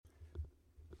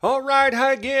All right,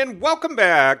 hi again. Welcome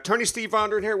back. Attorney Steve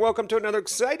Vondran here. Welcome to another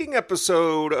exciting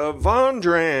episode of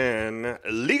Vondran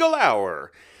Legal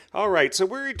Hour. All right, so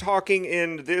we're talking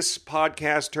in this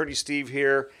podcast, Attorney Steve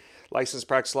here, licensed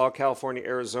practice law, California,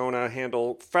 Arizona,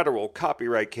 handle federal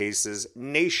copyright cases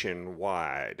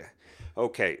nationwide.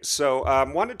 Okay, so I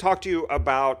want to talk to you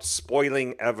about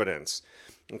spoiling evidence.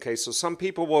 Okay, so some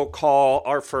people will call,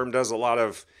 our firm does a lot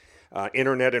of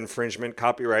internet infringement,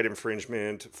 copyright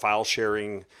infringement, file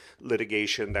sharing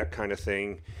litigation, that kind of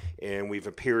thing. And we've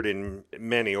appeared in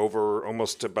many,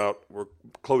 we're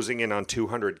closing in on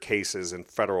 200 cases in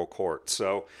federal court.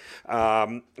 So,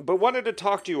 but wanted to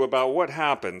talk to you about what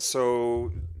happened.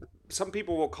 So some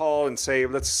people will call and say,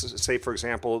 let's say, for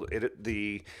example,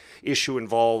 the issue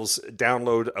involves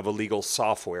download of illegal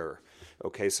software.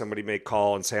 Okay, somebody may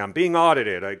call and say, I'm being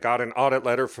audited. I got an audit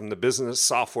letter from the Business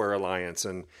Software Alliance,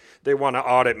 and they want to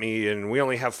audit me, and we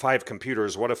only have 5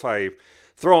 computers. What if I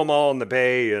throw them all in the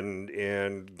bay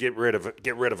and get rid of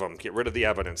them, get rid of the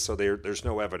evidence, so there's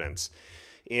no evidence?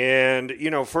 And,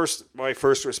 my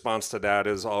first response to that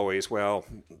is always, well,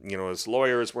 as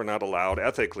lawyers, we're not allowed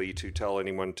ethically to tell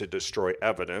anyone to destroy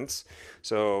evidence,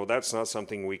 so that's not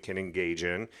something we can engage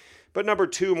in. But number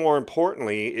 2, more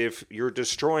importantly, if you're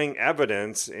destroying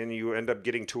evidence and you end up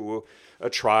getting to a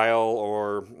trial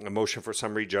or a motion for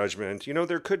summary judgment,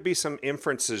 there could be some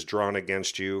inferences drawn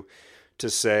against you to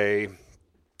say,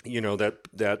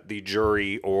 that the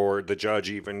jury or the judge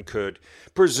even could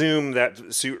presume that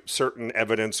certain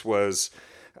evidence was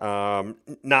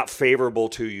not favorable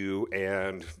to you,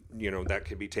 and that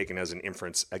could be taken as an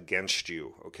inference against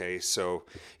you. Okay, so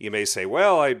you may say,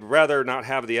 well, I'd rather not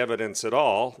have the evidence at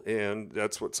all, and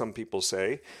that's what some people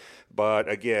say. But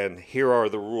again, here are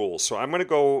the rules. So I'm going to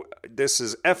go, this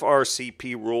is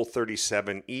FRCP Rule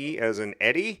 37E as in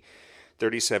Eddie,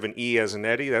 37E as in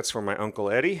Eddie. That's from my Uncle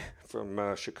Eddie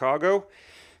from Chicago.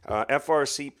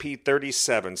 FRCP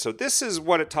 37. So this is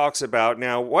what it talks about.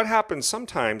 Now, what happens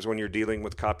sometimes when you're dealing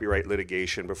with copyright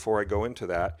litigation, before I go into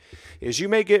that, is you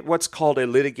may get what's called a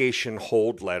litigation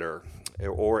hold letter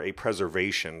or a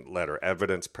preservation letter,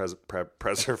 evidence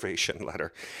preservation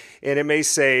letter. And it may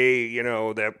say,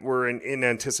 that we're in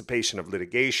anticipation of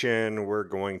litigation, we're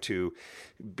going to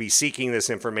be seeking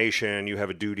this information, you have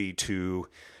a duty to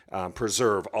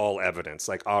preserve all evidence.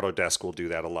 Like Autodesk will do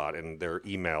that a lot in their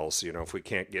emails. If we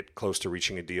can't get close to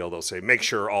reaching a deal, they'll say, make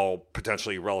sure all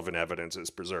potentially relevant evidence is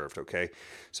preserved, okay?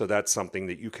 So that's something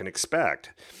that you can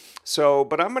expect. So,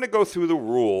 but I'm going to go through the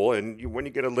rule, and when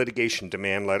you get a litigation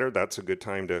demand letter, that's a good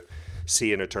time to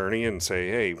see an attorney and say,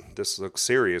 hey, this looks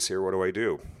serious here, what do I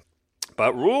do?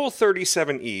 But Rule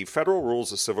 37E, Federal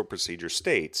Rules of Civil Procedure,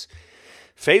 states,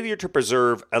 failure to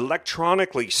preserve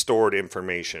electronically stored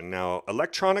information. Now,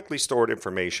 electronically stored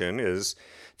information is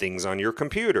things on your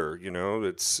computer.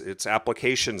 It's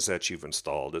applications that you've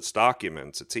installed. It's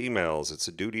documents. It's emails. It's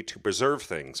a duty to preserve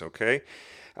things, okay?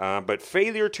 But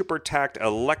failure to protect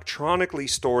electronically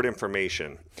stored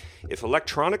information. If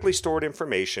electronically stored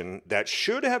information that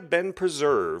should have been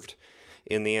preserved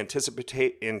in the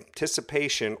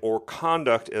anticipation or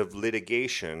conduct of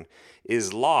litigation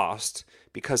is lost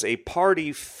because a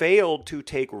party failed to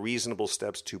take reasonable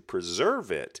steps to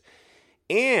preserve it,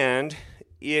 and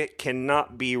it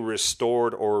cannot be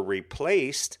restored or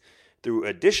replaced through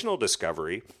additional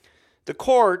discovery, the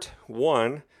court,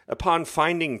 1, upon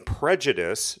finding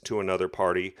prejudice to another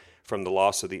party from the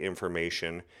loss of the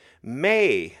information,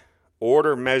 may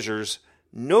order measures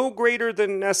no greater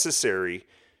than necessary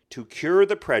to cure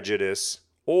the prejudice,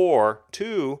 or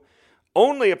 2,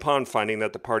 only upon finding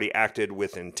that the party acted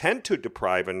with intent to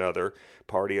deprive another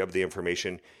party of the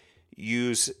information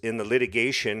used in the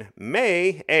litigation,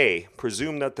 may A,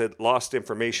 presume that the lost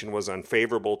information was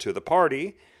unfavorable to the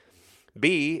party,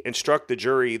 B, instruct the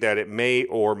jury that it may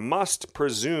or must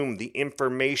presume the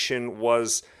information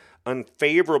was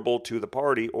unfavorable to the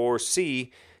party, or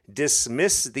C,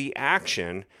 dismiss the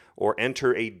action or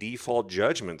enter a default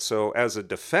judgment. So as a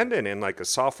defendant in like a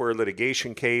software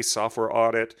litigation case, software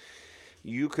audit,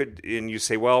 you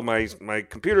say, well, my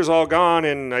computer's all gone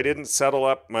and I didn't settle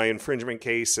up my infringement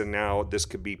case, and now this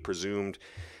could be presumed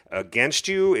against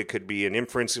you. It could be an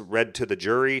inference read to the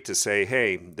jury to say,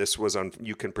 hey,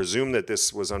 you can presume that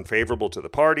this was unfavorable to the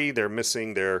party. They're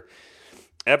missing their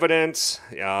evidence,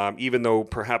 even though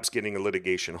perhaps getting a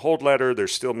litigation hold letter, they're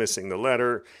still missing the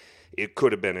letter. It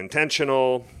could have been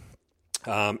intentional.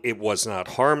 It was not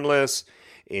harmless.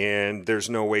 And there's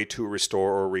no way to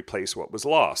restore or replace what was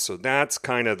lost. So that's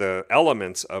kind of the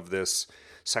elements of this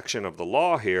section of the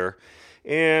law here.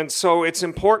 And so it's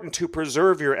important to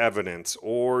preserve your evidence,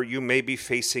 or you may be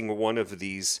facing one of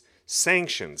these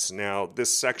sanctions. Now,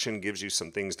 this section gives you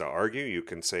some things to argue. You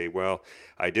can say, well,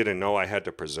 I didn't know I had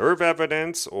to preserve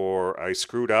evidence, or I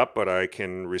screwed up, but I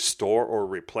can restore or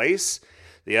replace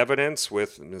the evidence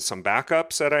with some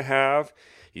backups that I have.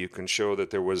 You can show that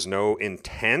there was no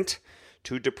intent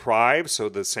to deprive, so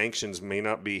the sanctions may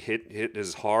not be hit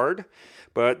as hard.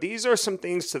 But these are some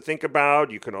things to think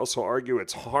about. You can also argue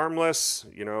it's harmless.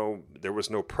 There was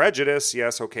no prejudice.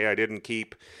 Yes, okay, I didn't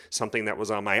keep something that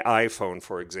was on my iPhone,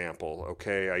 for example.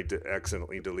 Okay, I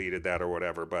accidentally deleted that or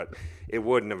whatever, but it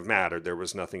wouldn't have mattered. There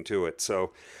was nothing to it.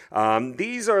 So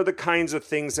these are the kinds of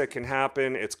things that can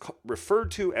happen. It's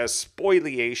referred to as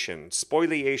spoliation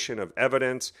of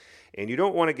evidence, and you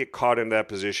don't want to get caught in that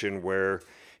position where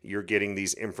you're getting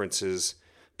these inferences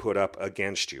put up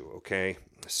against you, okay?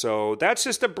 So that's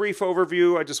just a brief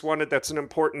overview. That's an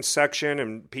important section,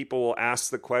 and people will ask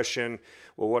the question,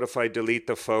 well, what if I delete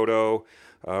the photo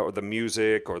or the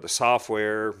music or the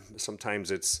software?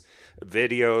 Sometimes it's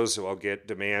videos. So I'll get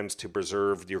demands to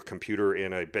preserve your computer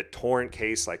in a BitTorrent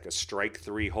case like a Strike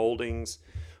 3 Holdings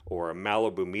or a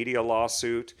Malibu Media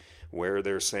lawsuit, where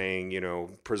they're saying,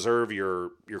 preserve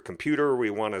your computer. We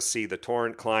want to see the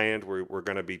torrent client. We're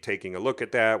going to be taking a look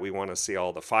at that. We want to see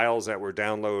all the files that were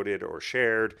downloaded or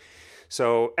shared.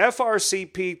 So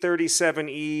FRCP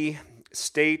 37E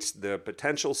states the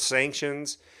potential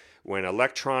sanctions when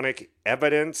electronic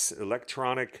evidence, digitally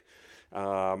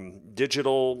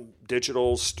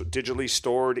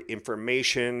stored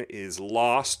information is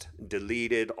lost,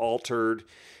 deleted, altered,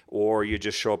 or you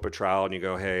just show up at trial and you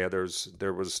go, hey,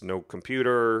 there was no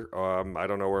computer. I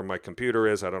don't know where my computer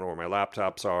is. I don't know where my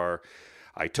laptops are.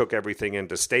 I took everything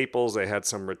into Staples. They had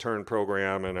some return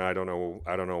program, and I don't know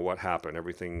what happened.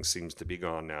 Everything seems to be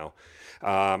gone now.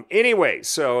 Anyway,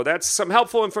 so that's some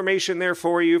helpful information there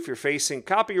for you if you're facing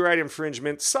copyright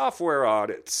infringement, software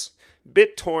audits,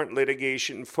 BitTorrent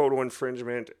litigation, photo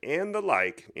infringement, and the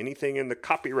like. Anything in the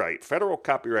federal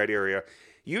copyright area.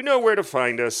 You know where to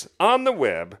find us on the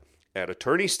web at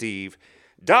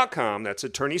attorneysteve.com. That's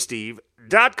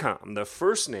attorneysteve.com, the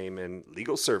first name in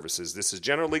legal services. This is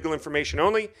general legal information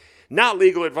only, not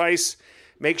legal advice.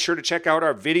 Make sure to check out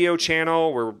our video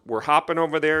channel. We're hopping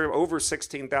over there, over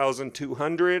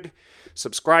 16,200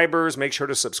 subscribers. Make sure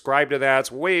to subscribe to that.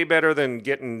 It's way better than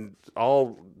getting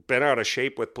all bent out of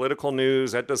shape with political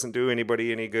news. That doesn't do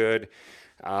anybody any good.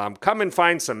 Come and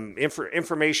find some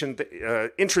information,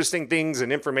 interesting things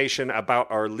and information about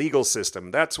our legal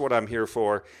system. That's what I'm here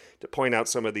for, to point out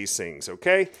some of these things,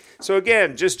 okay? So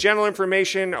again, just general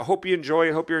information. I hope you enjoy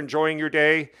it. I hope you're enjoying your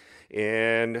day.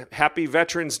 And happy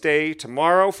Veterans Day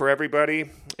tomorrow for everybody.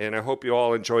 And I hope you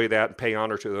all enjoy that and pay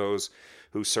honor to those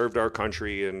who served our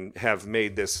country and have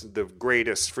made this the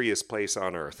greatest, freest place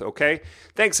on earth, okay?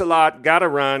 Thanks a lot. Gotta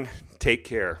run. Take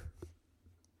care.